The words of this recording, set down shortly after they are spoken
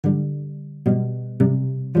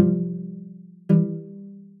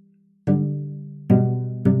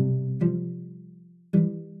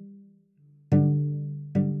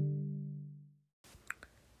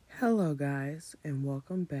Hello, guys, and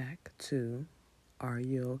welcome back to Are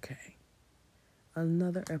You Okay?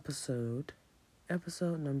 Another episode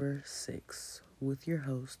number 6, with your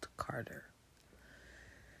host, Carter.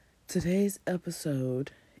 Today's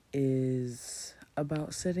episode is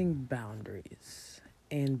about setting boundaries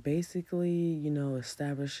and basically,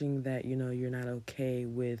 establishing that, you're not okay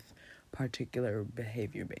with particular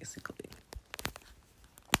behavior, basically.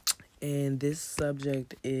 And this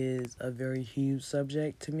subject is a very huge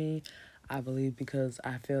subject to me, I believe, because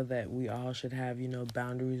I feel that we all should have,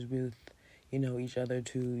 boundaries with, each other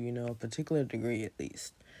to, a particular degree at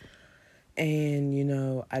least. And,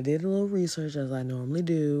 I did a little research as I normally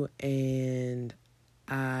do, and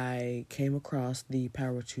I came across the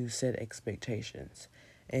power to set expectations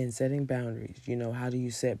and setting boundaries. How do you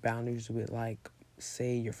set boundaries with,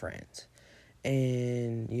 say, your friends?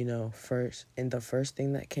 And, the first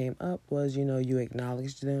thing that came up was, you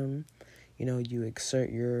acknowledge them, you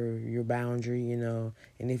exert your boundary, and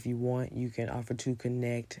if you want, you can offer to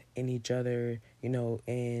connect in each other,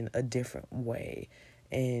 in a different way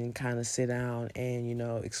and kind of sit down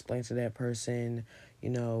and, explain to that person,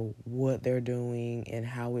 what they're doing and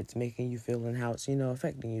how it's making you feel and how it's,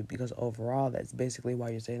 affecting you, because overall, that's basically why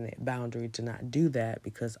you're setting that boundary to not do that,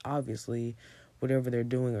 because obviously whatever they're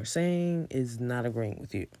doing or saying is not agreeing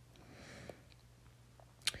with you.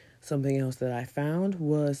 Something else that I found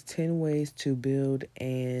was 10 ways to build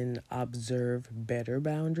and observe better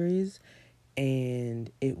boundaries, and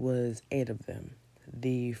it was 8 of them.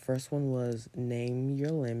 The first one was name your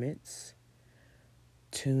limits,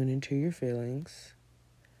 tune into your feelings,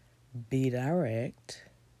 be direct,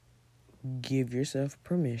 give yourself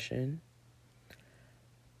permission,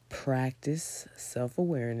 practice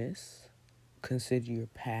self-awareness, consider your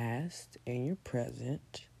past and your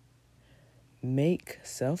present, make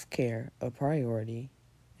self-care a priority,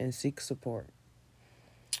 and seek support.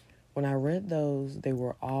 When I read those, they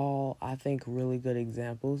were all, I think, really good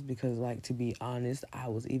examples because, to be honest, I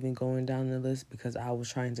was even going down the list because I was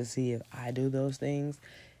trying to see if I do those things.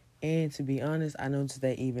 And to be honest, I noticed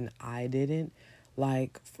that even I didn't.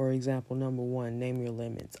 For example, number 1, name your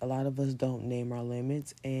limits. A lot of us don't name our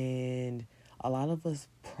limits, and a lot of us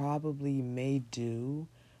probably may do,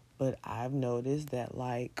 but I've noticed that,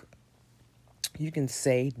 you can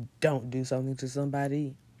say don't do something to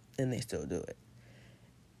somebody, and they still do it.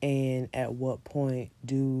 And at what point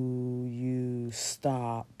do you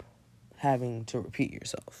stop having to repeat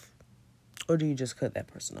yourself? Or do you just cut that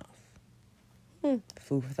person off?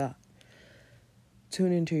 Food for thought.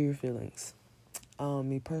 Tune into your feelings.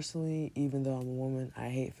 Me personally, even though I'm a woman, I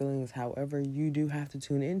hate feelings. However, you do have to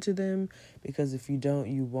tune into them, because if you don't,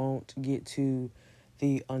 you won't get to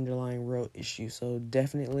the underlying real issue. So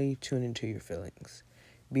definitely tune into your feelings.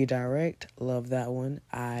 Be direct. Love that one.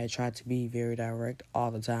 I try to be very direct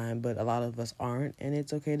all the time, but a lot of us aren't, and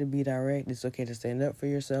it's okay to be direct. It's okay to stand up for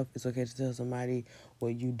yourself. It's okay to tell somebody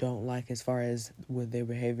what you don't like as far as with their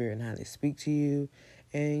behavior and how they speak to you.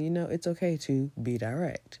 And, it's okay to be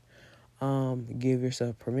direct. Give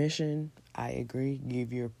yourself permission. I agree.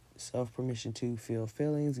 Give yourself permission to feel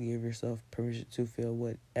feelings. Give yourself permission to feel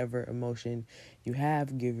whatever emotion you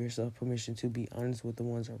have. Give yourself permission to be honest with the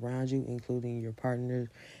ones around you, including your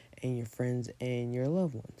partner and your friends and your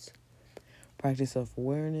loved ones. Practice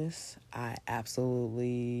self-awareness. I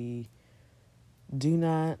absolutely do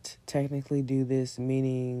not technically do this,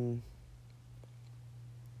 meaning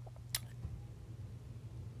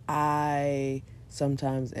I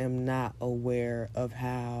sometimes am not aware of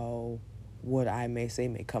how what I may say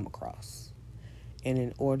may come across. And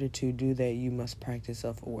in order to do that, you must practice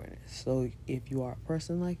self-awareness. So if you are a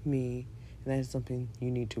person like me, and that is something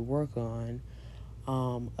you need to work on,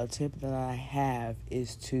 a tip that I have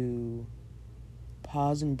is to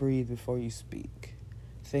pause and breathe before you speak.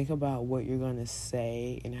 Think about what you're going to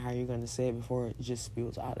say and how you're going to say it before it just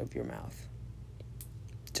spills out of your mouth.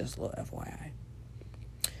 Just a little FYI.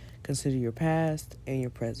 Consider your past and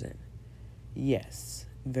your present. Yes,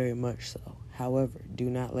 very much so. However, do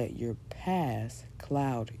not let your past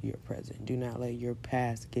cloud your present. Do not let your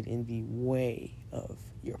past get in the way of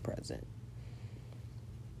your present.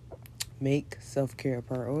 Make self-care a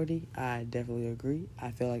priority. I definitely agree.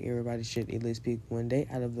 I feel like everybody should at least pick one day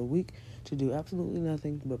out of the week to do absolutely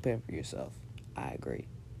nothing but pamper yourself. I agree.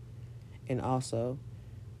 And also,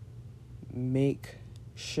 make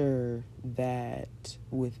sure that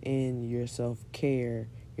within your self-care,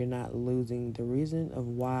 you're not losing the reason of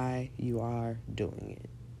why you are doing it.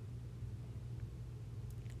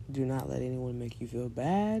 Do not let anyone make you feel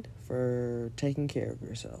bad for taking care of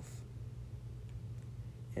yourself.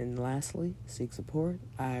 And lastly, seek support.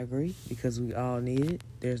 I agree, because we all need it.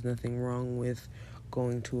 There's nothing wrong with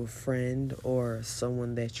going to a friend or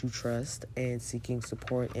someone that you trust and seeking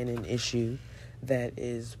support in an issue that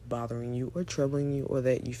is bothering you or troubling you or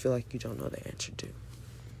that you feel like you don't know the answer to.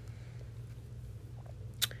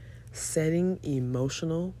 Setting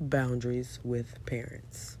emotional boundaries with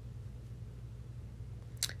parents.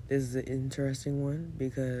 This is an interesting one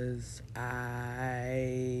because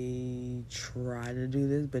I try to do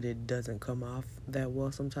this, but it doesn't come off that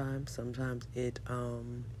well sometimes. Sometimes it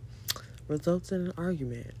results in an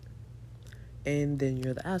argument, and then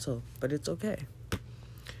you're the asshole, but it's okay.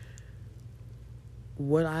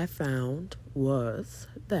 What I found was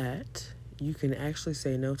that you can actually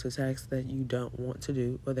say no to tasks that you don't want to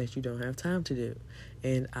do or that you don't have time to do,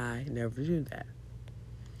 and I never do that.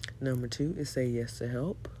 Number 2 is say yes to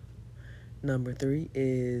help. Number 3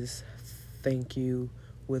 is thank you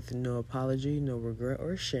with no apology, no regret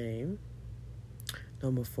or shame.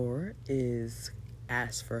 Number 4 is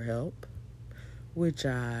ask for help, which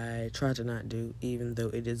I try to not do, even though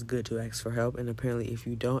it is good to ask for help. And apparently if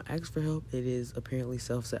you don't ask for help, it is apparently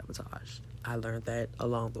self-sabotage. I learned that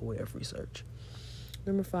along the way of research.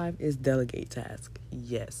 Number 5 is delegate tasks.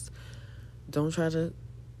 Yes. Don't try to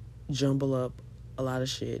jumble up a lot of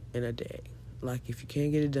shit in a day. Like, if you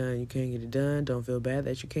can't get it done, you can't get it done. Don't feel bad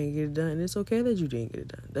that you can't get it done. And it's okay that you didn't get it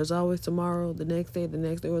done. There's always tomorrow, the next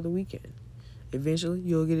day, or the weekend. Eventually,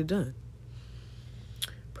 you'll get it done.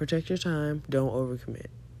 Protect your time. Don't overcommit.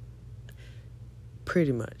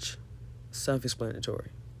 Pretty much.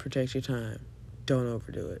 Self-explanatory. Protect your time. Don't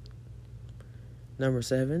overdo it. Number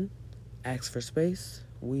 7, ask for space.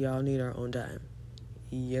 We all need our own time.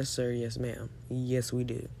 Yes, sir. Yes, ma'am. Yes, we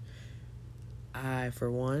do. I,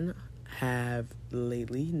 for one, have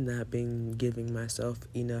lately not been giving myself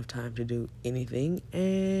enough time to do anything,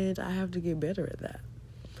 and I have to get better at that.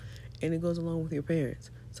 And it goes along with your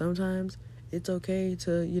parents. Sometimes it's okay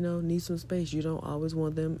to, need some space. You don't always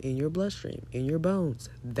want them in your bloodstream, in your bones.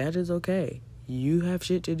 That is okay. You have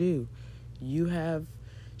shit to do. You have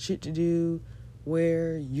shit to do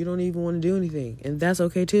where you don't even want to do anything, and that's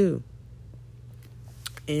okay too.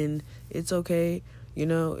 And it's okay,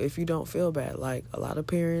 if you don't feel bad. Like, a lot of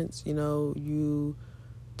parents, you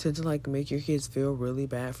tend to, make your kids feel really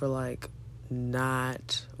bad for,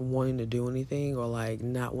 not wanting to do anything or,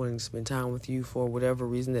 not wanting to spend time with you for whatever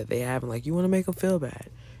reason that they have. And, you want to make them feel bad.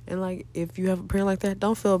 And, if you have a parent like that,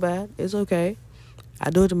 don't feel bad. It's okay. I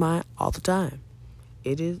do it to mine all the time.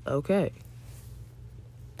 It is okay.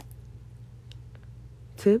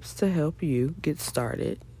 Tips to help you get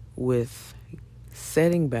started with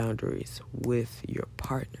setting boundaries with your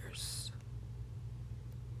partners.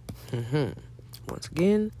 Once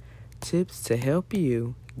again, tips to help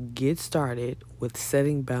you get started with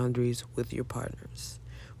setting boundaries with your partners,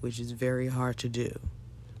 which is very hard to do,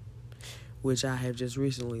 which I have just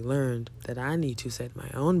recently learned that I need to set my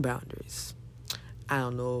own boundaries. I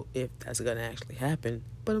don't know if that's going to actually happen,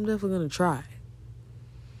 but I'm definitely going to try.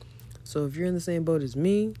 So if you're in the same boat as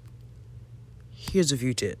me, here's a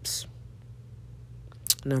few tips.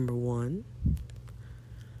 Number 1,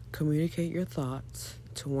 communicate your thoughts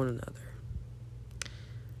to one another.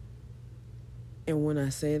 And when I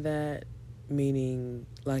say that, meaning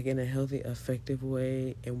in a healthy, effective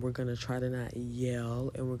way, and we're going to try to not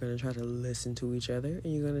yell, and we're going to try to listen to each other,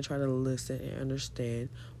 and you're going to try to listen and understand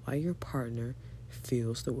why your partner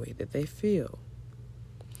feels the way that they feel.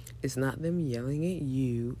 It's not them yelling at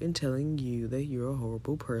you and telling you that you're a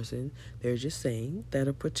horrible person. They're just saying that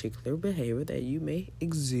a particular behavior that you may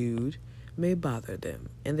exude may bother them,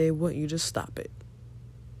 and they want you to stop it.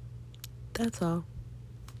 That's all.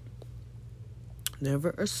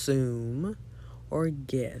 Never assume or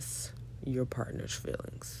guess your partner's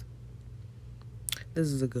feelings. This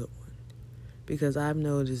is a good one, because I've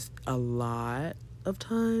noticed a lot of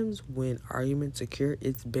times when arguments occur,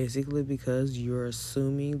 it's basically because you're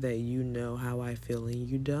assuming that you know how I feel and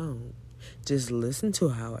you don't. Just listen to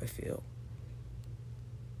how I feel.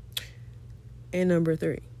 And number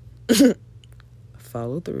 3,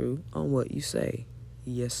 follow through on what you say.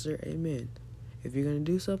 Yes, sir, amen. If you're going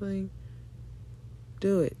to do something,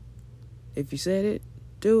 do it. If you said it,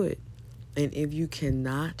 do it. And if you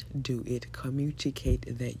cannot do it,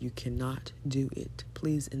 communicate that you cannot do it.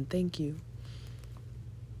 Please and thank you.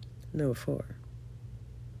 Number 4,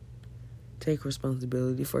 take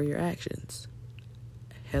responsibility for your actions.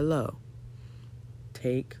 Hello.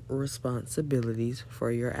 Take responsibilities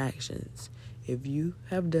for your actions. If you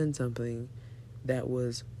have done something that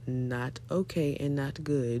was not okay and not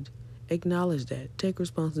good, acknowledge that. Take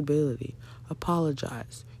responsibility.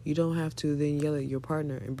 Apologize. You don't have to then yell at your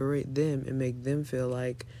partner and berate them and make them feel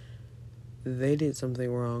like they did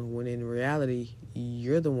something wrong when in reality,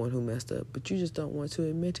 you're the one who messed up, but you just don't want to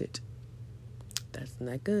admit it. That's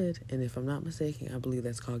not good. And if I'm not mistaken, I believe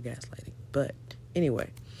that's called gaslighting. But anyway,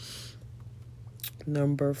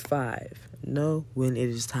 number 5, know when it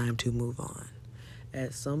is time to move on.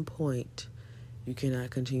 At some point, you cannot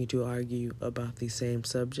continue to argue about the same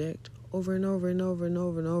subject over and over and over and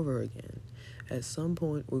over and over again. At some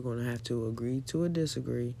point, we're going to have to agree to a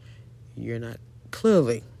disagree. You're not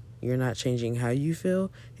changing how you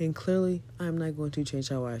feel, and clearly, I'm not going to change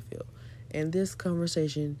how I feel. And this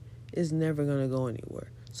conversation is never going to go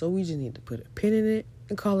anywhere. So we just need to put a pin in it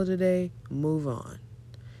and call it a day, move on.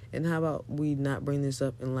 And how about we not bring this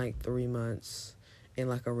up in like 3 months in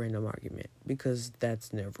like a random argument, because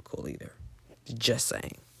that's never cool either. Just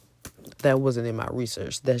saying. That wasn't in my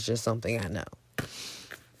research. That's just something I know.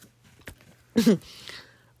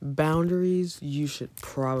 Boundaries you should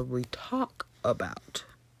probably talk about.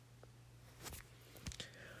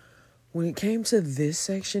 When it came to this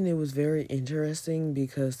section, it was very interesting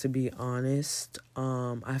because, to be honest,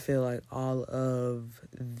 I feel like all of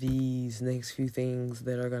these next few things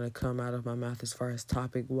that are going to come out of my mouth as far as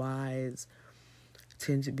topic-wise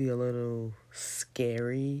tend to be a little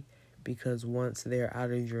scary, because once they're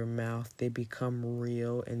out of your mouth, they become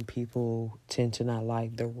real, and people tend to not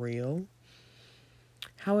like the real.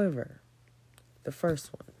 However, the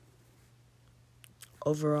first one,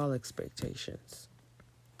 overall expectations.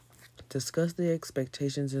 Discuss the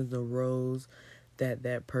expectations and the roles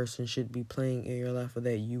that person should be playing in your life, or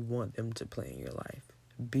that you want them to play in your life.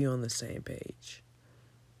 Be on the same page.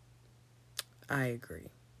 I agree.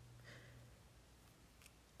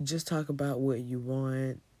 Just talk about what you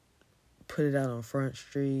want. Put it out on Front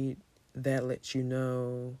Street. That lets you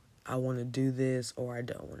know, I want to do this or I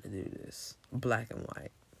don't want to do this. Black and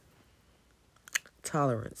white.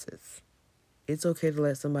 Tolerances. It's okay to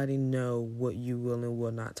let somebody know what you will and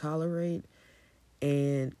will not tolerate.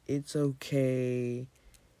 And it's okay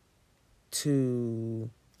to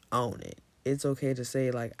own it. It's okay to say,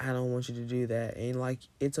 like, I don't want you to do that. And, like,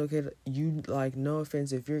 it's okay to, you, like, no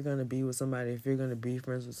offense, if you're going to be with somebody, if you're going to be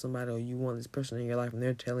friends with somebody, or you want this person in your life and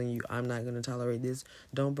they're telling you, I'm not going to tolerate this,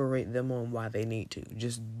 don't berate them on why they need to.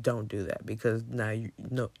 Just don't do that, because now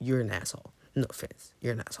you're an asshole. No offense.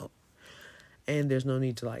 You're an asshole. And there's no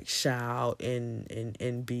need to, like, shout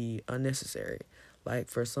and be unnecessary. Like,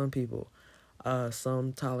 for some people,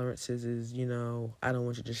 some tolerances is, I don't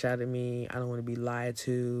want you to shout at me. I don't want to be lied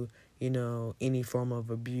to. Any form of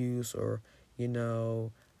abuse, or,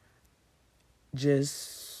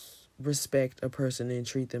 just respect a person and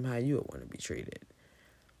treat them how you would want to be treated.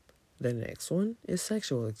 The next one is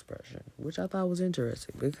sexual expression, which I thought was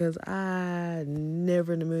interesting, because I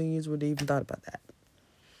never in a million years would have even thought about that.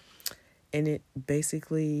 And it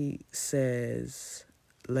basically says,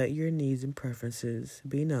 let your needs and preferences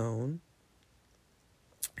be known.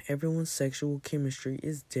 Everyone's sexual chemistry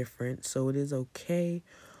is different, so it is okay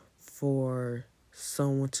for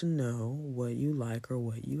someone to know what you like or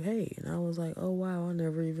what you hate. And I was like, oh, wow, I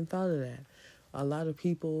never even thought of that. A lot of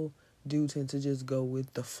people do tend to just go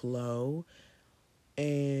with the flow.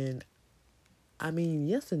 And, I mean,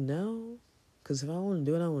 yes and no. Because if I want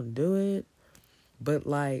to do it, I want to do it. But,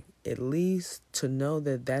 like, at least to know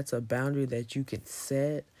that that's a boundary that you can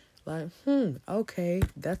set. Like, okay,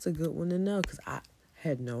 that's a good one to know. Because I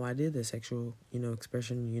had no idea that sexual,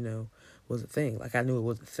 expression, was a thing. Like, I knew it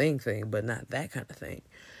was a thing, but not that kind of thing.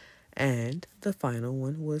 And the final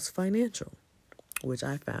one was financial, which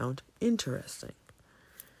I found interesting.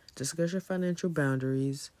 Discuss your financial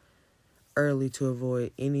boundaries early to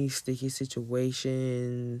avoid any sticky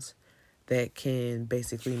situations that can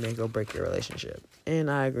basically make or break your relationship. And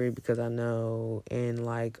I agree, because I know in,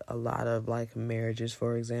 like, a lot of, like, marriages,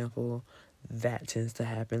 for example, that tends to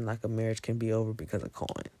happen. Like, a marriage can be over because of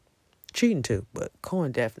coin. Cheating too, but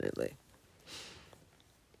coin definitely.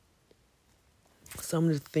 Some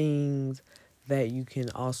of the things that you can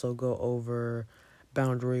also go over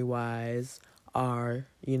boundary-wise are,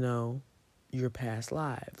 your past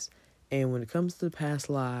lives. And when it comes to past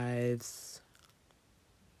lives,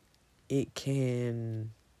 it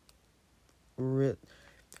can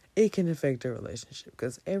affect a relationship,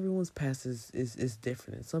 because everyone's past is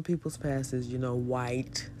different. Some people's past is,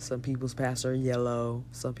 white. Some people's past are yellow.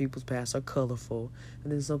 Some people's past are colorful.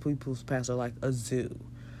 And then some people's past are like a zoo.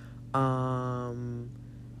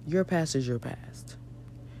 Your past is your past.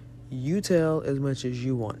 You tell as much as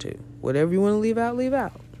you want to. Whatever you want to leave out, leave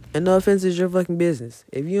out. And no offense, it's your fucking business.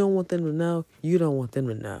 If you don't want them to know, you don't want them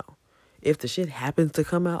to know. If the shit happens to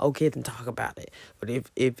come out, okay, then talk about it. But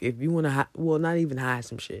if you want to, not even hide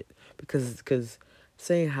some shit. Because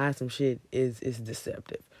saying hide some shit is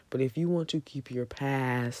deceptive. But if you want to keep your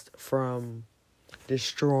past from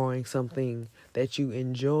destroying something that you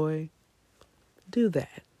enjoy, do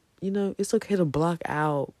that. It's okay to block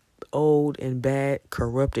out old and bad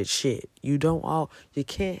corrupted shit. You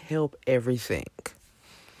can't help everything.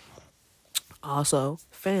 Also,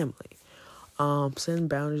 family. Setting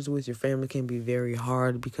boundaries with your family can be very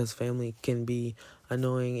hard because family can be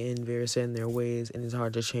annoying and very set in their ways, and it's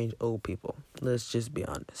hard to change old people. Let's just be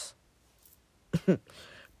honest.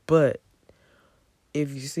 But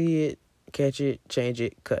if you see it, catch it, change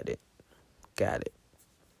it, cut it. Got it.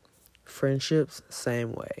 Friendships,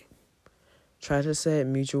 same way. Try to set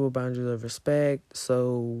mutual boundaries of respect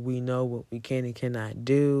so we know what we can and cannot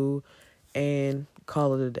do, and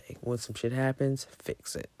call it a day. When some shit happens,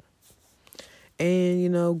 fix it.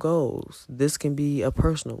 And, goals. This can be a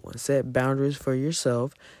personal one. Set boundaries for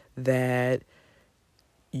yourself that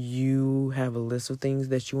you have a list of things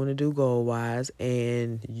that you want to do goal-wise,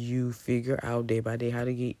 and you figure out day by day how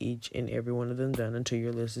to get each and every one of them done until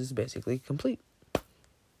your list is basically complete.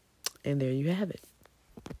 And there you have it.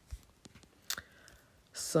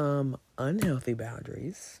 Some unhealthy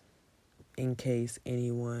boundaries, in case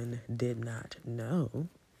anyone did not know,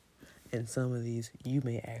 and some of these you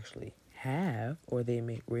may actually have, or they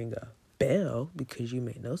may ring a bell because you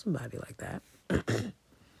may know somebody like that.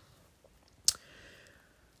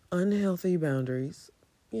 Unhealthy boundaries,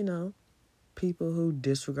 people who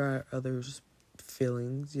disregard others'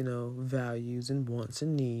 feelings, values and wants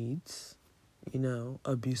and needs.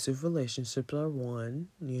 Abusive relationships are one,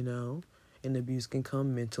 and abuse can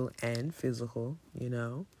come mental and physical,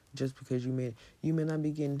 just because you may not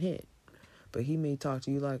be getting hit, but he may talk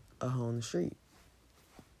to you like a hoe on the street.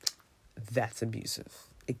 That's abusive,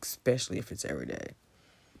 especially if it's every day.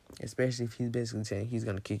 Especially if he's basically saying he's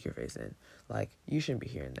going to kick your face in. Like, you shouldn't be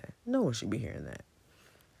hearing that. No one should be hearing that.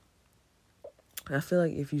 I feel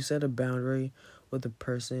like if you set a boundary with a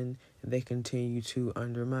person and they continue to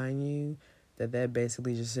undermine you, that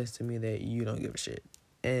basically just says to me that you don't give a shit.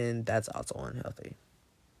 And that's also unhealthy.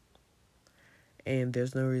 And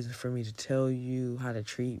there's no reason for me to tell you how to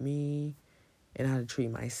treat me and how to treat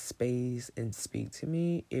my space and speak to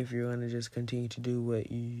me if you're going to just continue to do what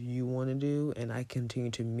you want to do and I continue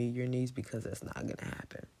to meet your needs, because that's not going to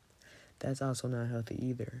happen. That's also not healthy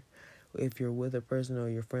either. If you're with a person or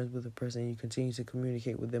you're friends with a person and you continue to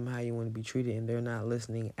communicate with them how you want to be treated and they're not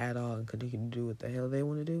listening at all and continue to do what the hell they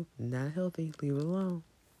want to do, not healthy. Leave it alone.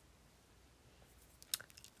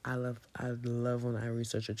 I love when I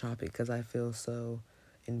research a topic because I feel so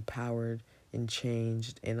empowered and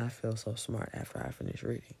changed, and I feel so smart after I finish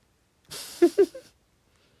reading.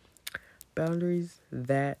 Boundaries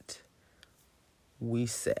that we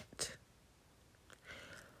set.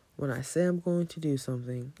 When I say I'm going to do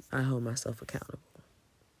something, I hold myself accountable.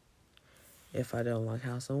 If I don't like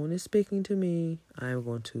how someone is speaking to me, I am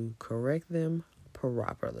going to correct them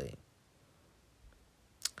properly.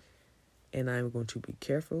 And I'm going to be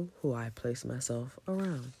careful who I place myself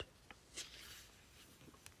around.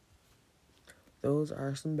 Those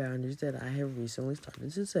are some boundaries that I have recently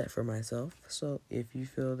started to set for myself. So if you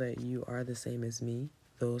feel that you are the same as me,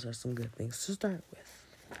 those are some good things to start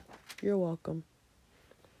with. You're welcome.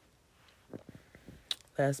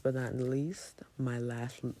 Last but not least, my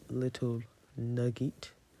last little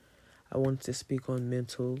nugget. I wanted to speak on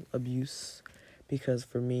mental abuse because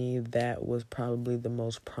for me, that was probably the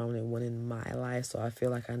most prominent one in my life. So I feel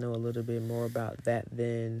like I know a little bit more about that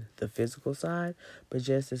than the physical side. But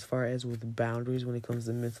just as far as with boundaries when it comes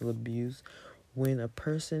to mental abuse, when a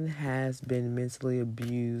person has been mentally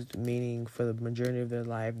abused, meaning for the majority of their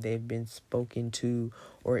life, they've been spoken to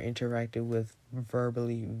or interacted with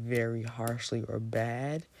verbally very harshly or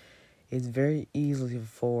bad, it's very easy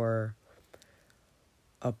for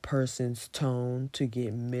a person's tone to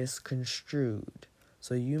get misconstrued.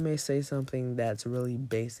 So you may say something that's really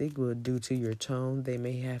basic, but due to your tone, they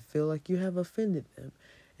may feel like you have offended them.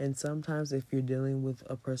 And sometimes if you're dealing with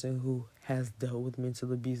a person who has dealt with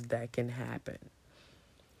mental abuse, that can happen.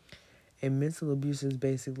 And mental abuse is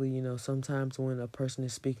basically, sometimes when a person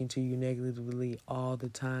is speaking to you negatively all the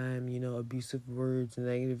time, abusive words,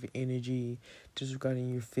 negative energy,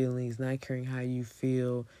 disregarding your feelings, not caring how you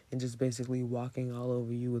feel, and just basically walking all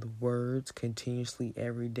over you with words continuously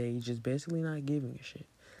every day, just basically not giving a shit.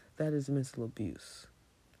 That is mental abuse.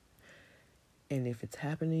 And if it's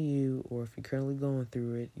happened to you, or if you're currently going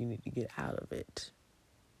through it, you need to get out of it.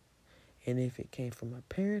 And if it came from a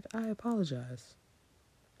parent, I apologize.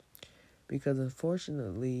 Because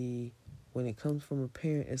unfortunately, when it comes from a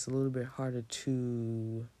parent, it's a little bit harder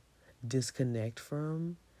to disconnect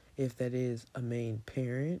from, if that is a main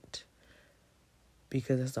parent.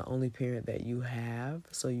 because that's the only parent that you have.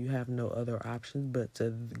 So you have no other options but to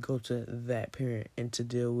go to that parent and to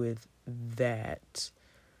deal with that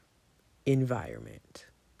environment.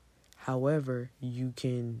 However, you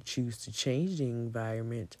can choose to change the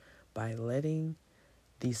environment by letting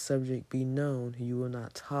the subject be known you will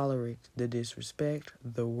not tolerate the disrespect,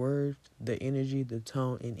 the words, the energy, the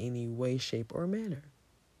tone in any way, shape, or manner.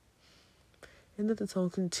 And if the tone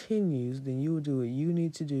continues, then you will do what you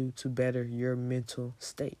need to do to better your mental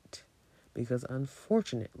state. Because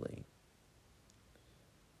unfortunately,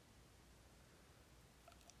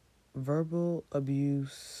 verbal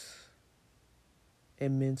abuse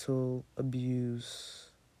and mental abuse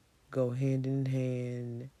go hand in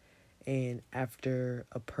hand. And after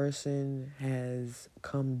a person has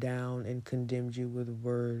come down and condemned you with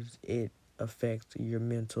words, it affects your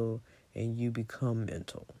mental and you become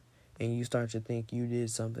mental. And you start to think you did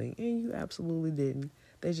something and you absolutely didn't.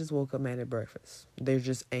 They just woke up mad at breakfast. They're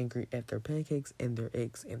just angry at their pancakes and their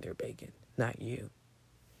eggs and their bacon, not you.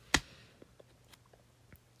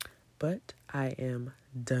 But I am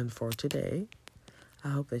done for today. I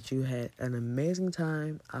hope that you had an amazing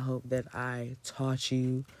time. I hope that I taught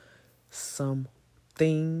you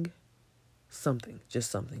something.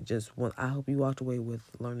 Just one. I hope you walked away with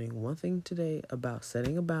learning one thing today about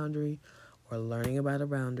setting a boundary or learning about a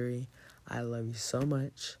boundary. I love you so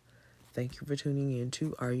much. Thank you for tuning in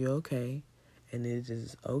to Are You Okay? And it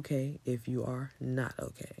is okay if you are not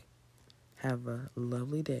okay. Have a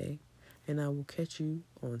lovely day, and I will catch you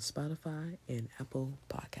on Spotify and Apple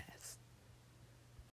Podcasts.